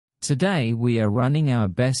Today we are running our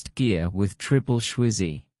best gear with triple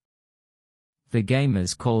Schwizzy. The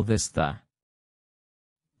gamers call this the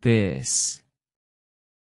BIS.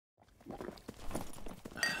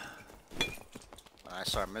 I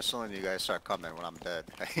start missiling, you guys start coming when I'm dead.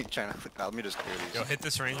 I ain't trying to. Let me just clear these. Yo, hit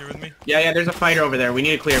this ranger with me. Yeah, there's a fighter over there. We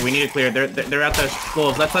need to clear. They're at the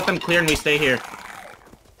schools. Let's let them clear and we stay here.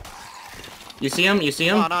 You see him?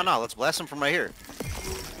 No. Let's blast him from right here.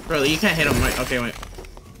 Bro, you can't hit him, right? Okay, wait.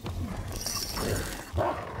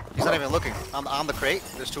 He's not even looking. On the crate,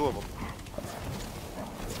 there's two of them.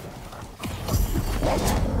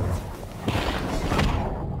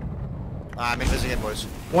 I'm invisible in, boys.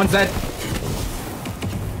 One's dead.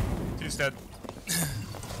 Two's dead.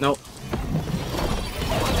 Nope.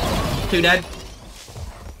 Two dead.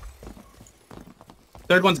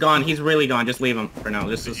 Third one's gone. He's really gone. Just leave him for now.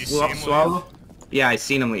 Just swallow. Yeah, I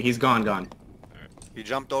seen him leave. He's gone. He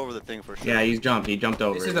jumped over the thing for sure. Yeah, he jumped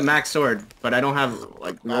over. This is a max sword, but I don't have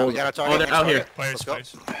like rolls. They're out here. Players.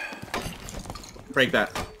 Break that.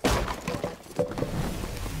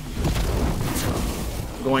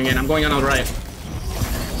 Going in. I'm going on the right.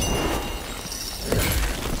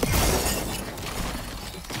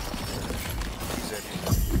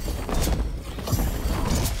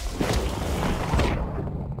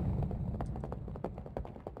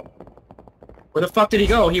 Where the fuck did he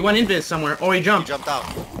go? He went invis somewhere. Oh, he jumped. He jumped out.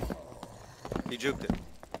 He juked it.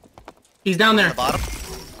 He's down there. On the bottom. I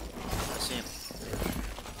see him.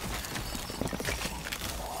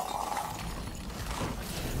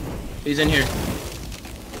 He's in here.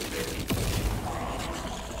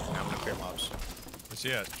 I'm gonna clear mobs. Where's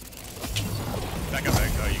he at? Back up,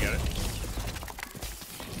 back. Oh, you got it.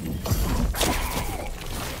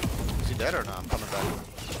 Is he dead or not? I'm coming back.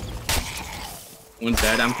 One's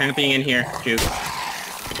dead. I'm camping in here. Juke.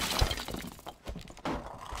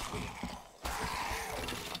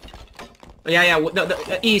 Yeah.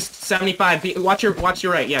 The east 75. Watch your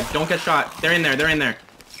right. Yeah, don't get shot. They're in there.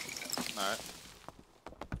 All right.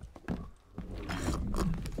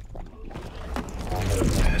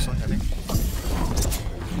 Missile, I think.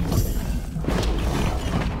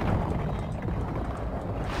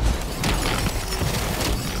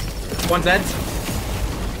 One's dead.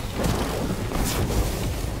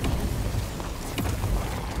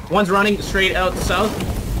 One's running straight out south.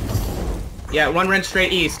 Yeah, one ran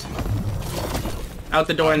straight east. Out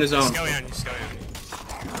the door in the zone. Skelly on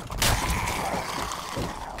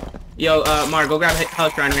you. Yo, Mar, go grab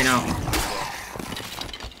health grind right now.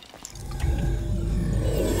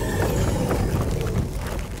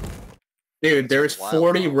 Dude, there's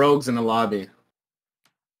 40 rogues in the lobby.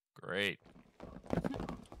 Great.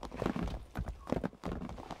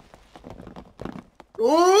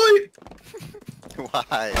 Oi!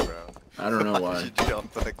 Why, bro? I don't know why. Did you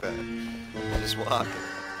jump like that? Just walk.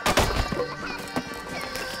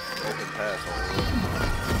 Open pass.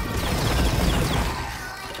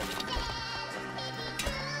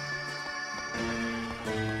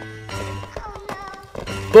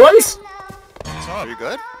 Boys! What's Are up? you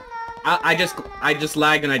good? I just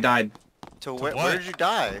lagged and I died. To where did you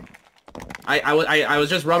die? I was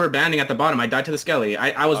just rubber banding at the bottom. I died to the skelly.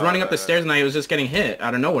 I was running up the stairs and I was just getting hit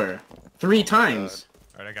out of nowhere. 3 times.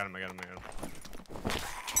 Alright, I got him.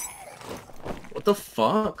 What the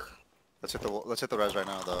fuck? Let's hit the res right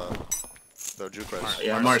now. The juke res.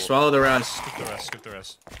 Yeah, Mar, swallow the rest. Skip the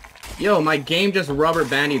rest. Yo, my game just rubber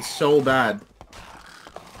bandied so bad.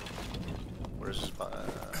 Where's this spot?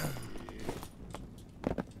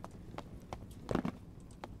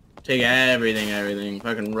 Take everything.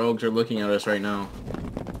 Fucking rogues are looking at us right now.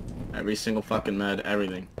 Every single fucking med,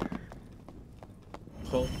 everything.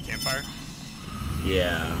 Campfire?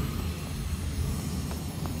 Yeah.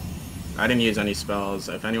 I didn't use any spells.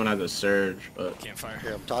 If anyone has a surge, but... Campfire.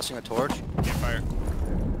 Yeah, I'm tossing a torch. Campfire.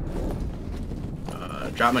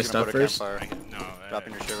 Drop my stuff first.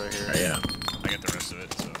 Dropping your shit right here. Yeah. I get the rest of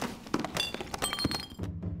it, so...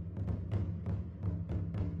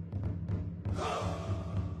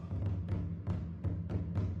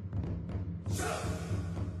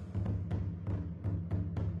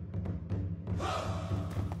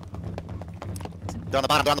 They're on the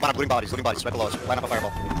bottom, looting bodies, right below us. Line up a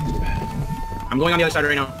fireball. I'm going on the other side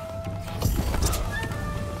right now.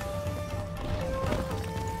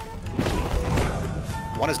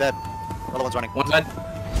 One is dead. The other one's running. One's dead.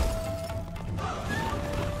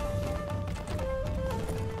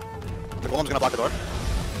 The golem's gonna block the door.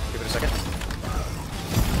 Give it a second.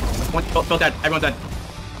 One, both dead. Everyone's dead.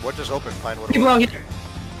 What just opened? Fine, what Keep going.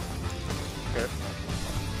 Okay.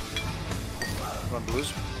 Run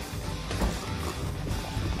blues.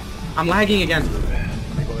 I'm lagging again.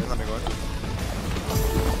 Let me go in.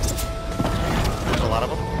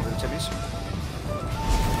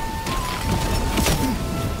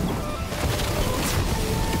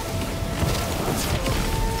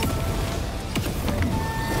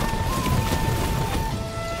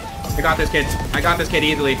 I got this kid. I got this kid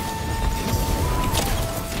easily.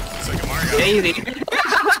 It's like a Mario. Easy.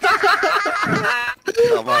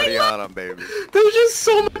 I'm already on him, baby. There's just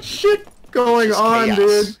so much shit going Just on, chaos.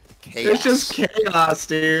 dude. Chaos. It's just chaos,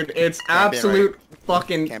 dude. It's Can't be absolute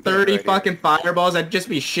fucking Can't be 30 right fucking fireballs. I'd just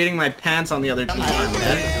be shitting my pants on the other team,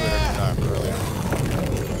 man.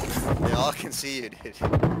 They all can see you,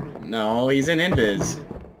 dude. No, he's in invis.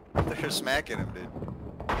 They're smacking him, dude.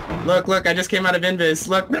 Look, look, I just came out of invis.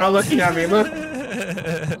 Look, they're all looking at me. Look.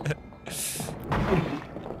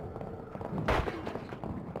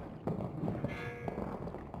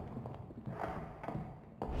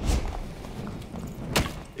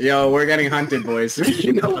 Yo, we're getting hunted, boys.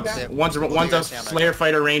 You know, one's a Slayer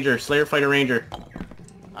Fighter Ranger. Slayer Fighter Ranger.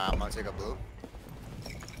 I'm gonna take a blue.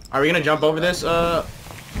 Are we gonna jump over this? Send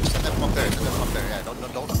them from up there. Send them from up there. Yeah, don't.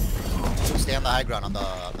 Stay on the high ground. On the.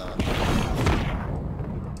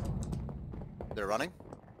 They're running.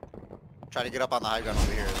 Try to get up on the high ground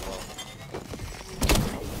over here as well.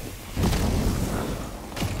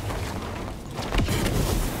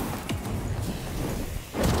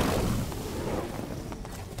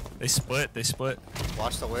 They split. They split.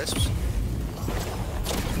 Watch the wisps.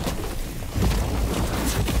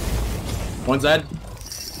 One's dead.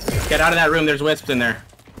 Get out of that room. There's wisps in there.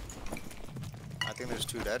 I think there's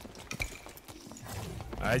 2 dead.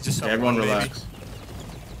 I just saw Everyone one, relax. maybe.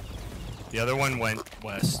 The other one went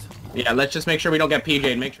west. Yeah, let's just make sure we don't get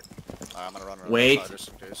PJ'd. Make sure. Alright, I'm gonna run. Wait. Just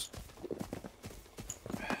in case.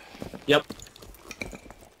 Yep.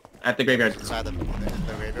 At the graveyard. Inside the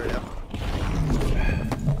graveyard, yeah.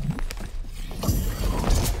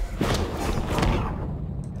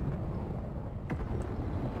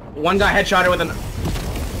 One guy headshot her with an.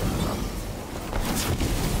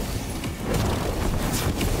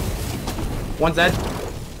 One's dead.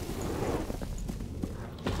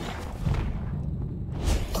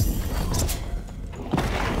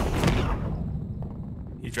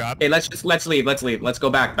 He dropped. Okay, let's leave. Let's leave. Let's go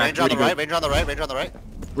back. Ranger on the right. Ranger on the right. Ranger on the right.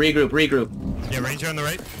 Regroup. Yeah, Ranger on the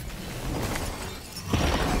right.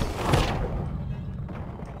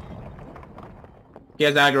 He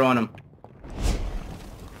has aggro on him.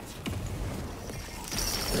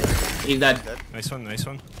 He's dead. Nice one. Nice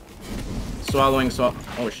one. Swallowing. Oh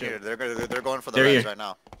Here, shit. they're going for the They're reds here. right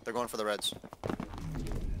now. They're going for the reds.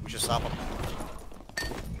 We should stop them.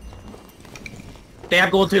 They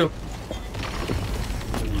have gold too.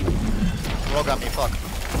 Bro got me. Fuck.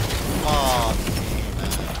 Oh,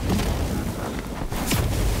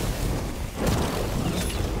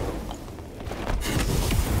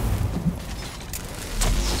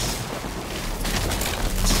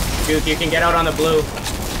 Duke, you can get out on the blue.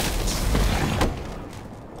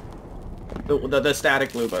 The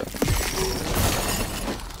static blue, but.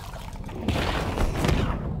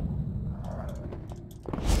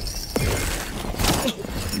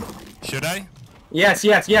 Should I? Yes,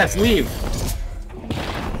 leave.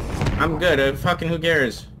 I'm good. Fucking who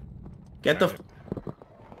cares? Get the.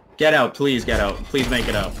 Get out, please get out. Please make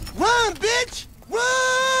it out. Run, bitch!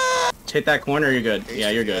 Run! Hit that corner, you're good. Yeah,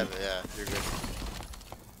 you're good. Yeah, you're good.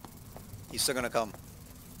 He's still gonna come.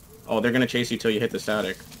 Oh, they're gonna chase you till you hit the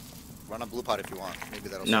static. Run a blue pot if you want. Maybe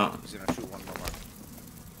that'll No. stop. He's gonna shoot one more.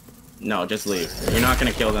 No, just leave. You're not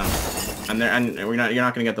gonna kill them. And you're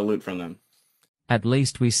not gonna get the loot from them. At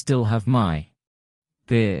least we still have my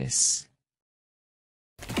BIS.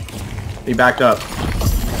 He backed up.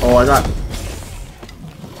 Oh, I got.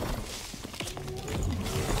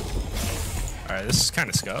 Alright, this is kind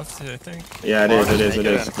of scuffed, I think. Yeah, it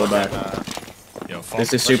is. Go back. Yo, fall.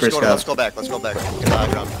 This is super Let's scuffed. go back. Get the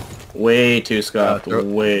high ground. Way too scuffed. throw-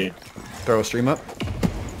 Way. Throw a stream up.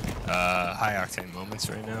 High octane moments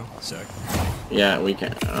right now. Sec. Yeah, we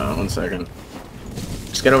can. 1 second.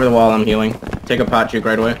 Just get over the wall. I'm healing. Take a pot juke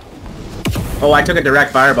right away. Oh, I took a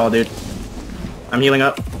direct fireball, dude. I'm healing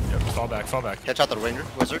up. Yep, fall back, fall back. Catch out the ranger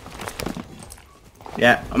wizard.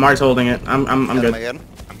 Yeah, Amar's holding it. I'm Get him good. again.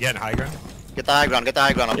 I'm getting high ground. Get the high ground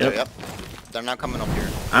up Yep. there. Yep. They're not coming up here.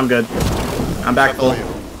 I'm good. I'm back full. Below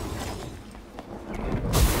you.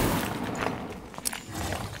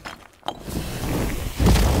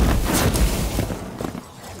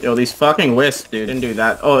 Yo, these fucking wisps, dude. Didn't do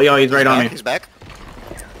that. Oh, yo, he's right on me. He's back.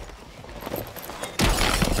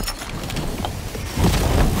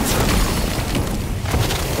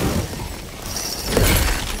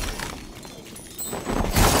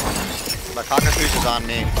 The cockatrice is on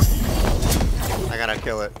me. I gotta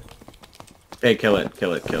kill it. Hey, kill it.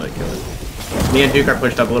 Me and Duke are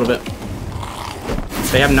pushed up a little bit.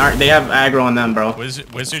 They have aggro on them, bro.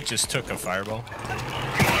 Wizard just took a fireball.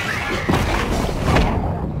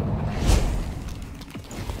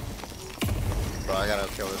 Bro, I gotta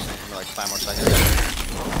kill this thing. like 5 more seconds.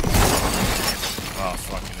 Oh,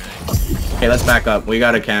 fucking A. Okay, let's back up. We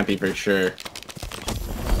got a campy for sure.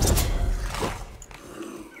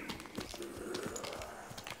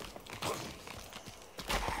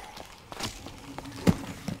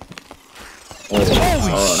 Holy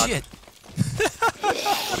shit!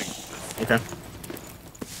 Okay.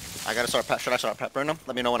 I gotta start. Should I start peppering them?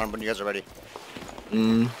 Let me know when you guys are ready.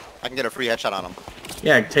 Mm. I can get a free headshot on them.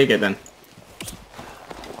 Yeah, take it then.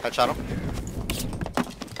 Headshot them.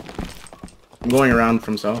 I'm going around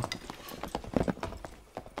from south.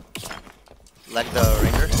 Leg the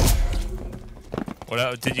ranger. What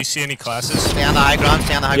else? Did you see any classes? Stay on the high ground.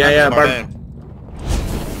 Stay on the high ground. Yeah, for the Barb. barbarian.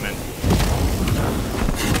 Man.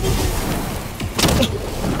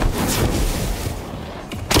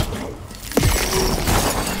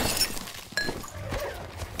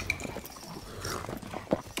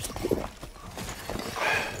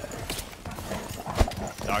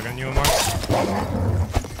 Dog on you, Amar?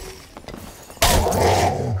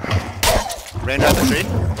 Ranger at the tree.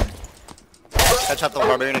 Headshot the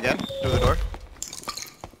barbarian again. Through the door.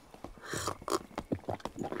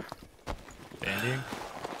 Banding.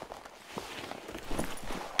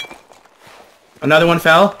 Another one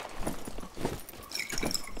fell.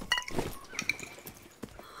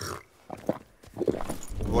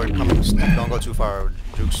 Avoid coming. Don't go too far.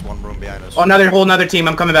 Juke's one room behind us. Oh, whole another team.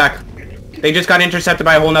 I'm coming back. They just got intercepted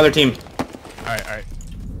by a whole nother team. Alright, alright.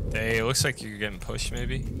 Hey, it looks like you're getting pushed,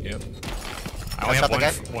 maybe? Yep. I only Headshot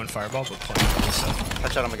have the one fireball, but plenty of other stuff.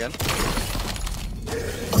 Headshot him again.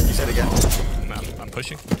 He said again. I'm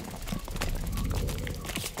pushing.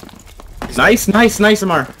 Nice,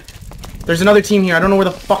 Amar. There's another team here. I don't know where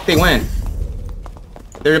the fuck they went.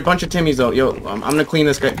 There are a bunch of Timmies though. Yo, I'm gonna clean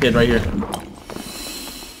this kid right here.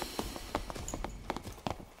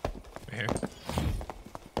 Right here.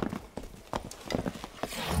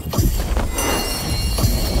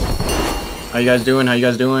 How you guys doing?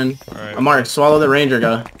 Alright. Amar, swallow the ranger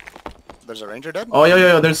guy. There's a ranger dead? Oh,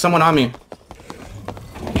 yo, there's someone on me.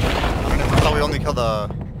 I thought we only killed the...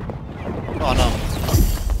 Oh, no.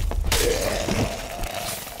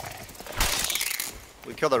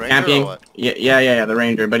 We killed the ranger Camping. or what? Yeah, the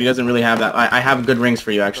ranger, but he doesn't really have that. I have good rings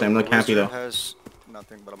for you, actually. I'm gonna camp you, though. Has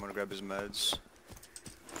nothing, but I'm gonna grab his meds.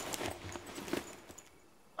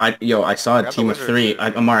 I saw a Grab the team of wizard.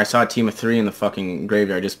 3. Amar, I saw a team of 3 in the fucking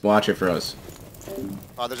graveyard. Just watch it for us.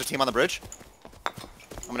 Oh, there's a team on the bridge.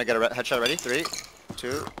 I'm gonna get a headshot ready. 3,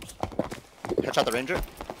 2. Headshot the ranger.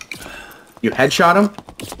 You headshot him?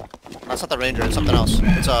 No, it's not the ranger, it's something else.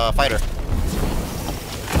 It's a fighter.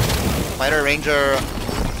 Fighter, ranger.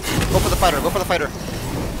 Go for the fighter, go for the fighter.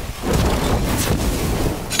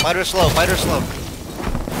 Fighter slow, fighter slow.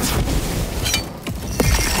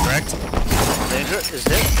 Correct? Ranger is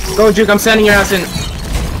hit. Go, Juke, I'm sending your ass in.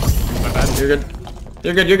 My bad. You're good.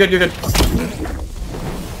 You're good.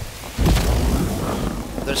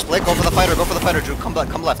 They're split, go for the fighter, Drew. Come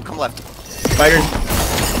left.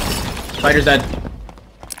 Fighter's dead.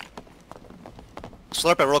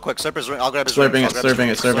 Slurp it real quick, slurp his ring. I'll grab his Slurping ring.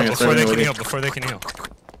 it, slurping it. Before they can with heal, you. before they can heal.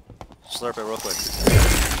 Slurp it real quick.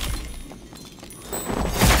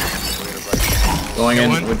 Going Get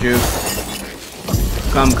in one. with Juke.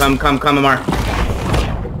 Come, Amar.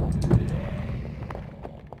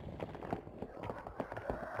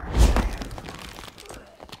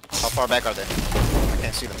 How far back are they? I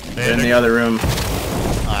can't see them. They're in the other room.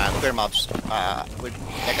 Clear mobs. That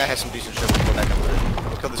guy has some decent shit. We'll go back up with it.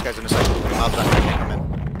 We'll kill these guys in a second. Mobs not gonna come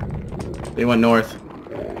in. They went north.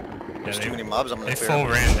 There's too many mobs. I'm gonna They clear full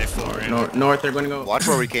them. ran. North, they're going to go. Watch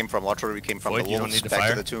where we came from. The Floyd, you don't wolves need to back fire?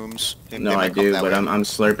 to the tombs. They No, I might come do, that but way. I'm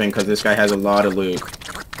slurping because this guy has a lot of loot.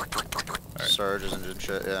 Surges and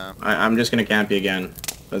shit. Yeah. I'm just going to camp you again.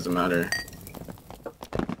 Doesn't matter.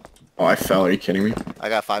 Oh, I fell. Are you kidding me? I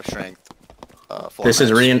got 5 strength. 4 This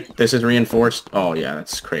is max. this is reinforced. Oh yeah,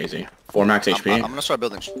 that's crazy. 4 max HP. I'm gonna start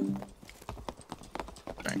building.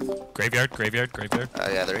 Graveyard.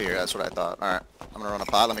 Yeah, they're here. That's what I thought. All right, I'm gonna run a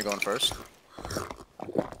pot. Let me go in first.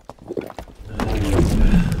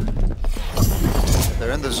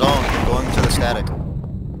 They're in the zone, going to the static.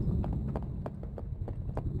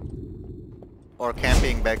 Or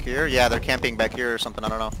camping back here. Yeah, they're camping back here or something. I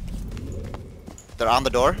don't know. They're on the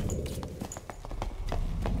door.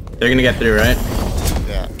 They're gonna get through, right?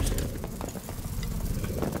 Yeah.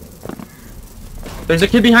 There's a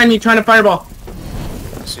kid behind me trying to fireball.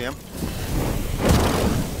 I see him.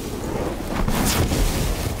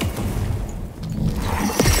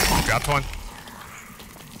 Dropped one.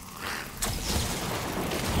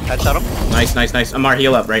 Headshot him. Nice. Amar,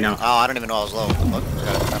 heal up right now. Oh, I don't even know I was low. Look, I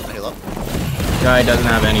got time to heal up. Guy doesn't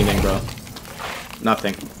have anything, bro.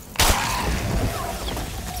 Nothing.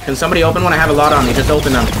 Can somebody open one? I have a lot on me. Just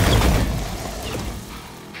open them.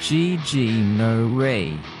 GG no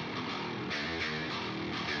Ray.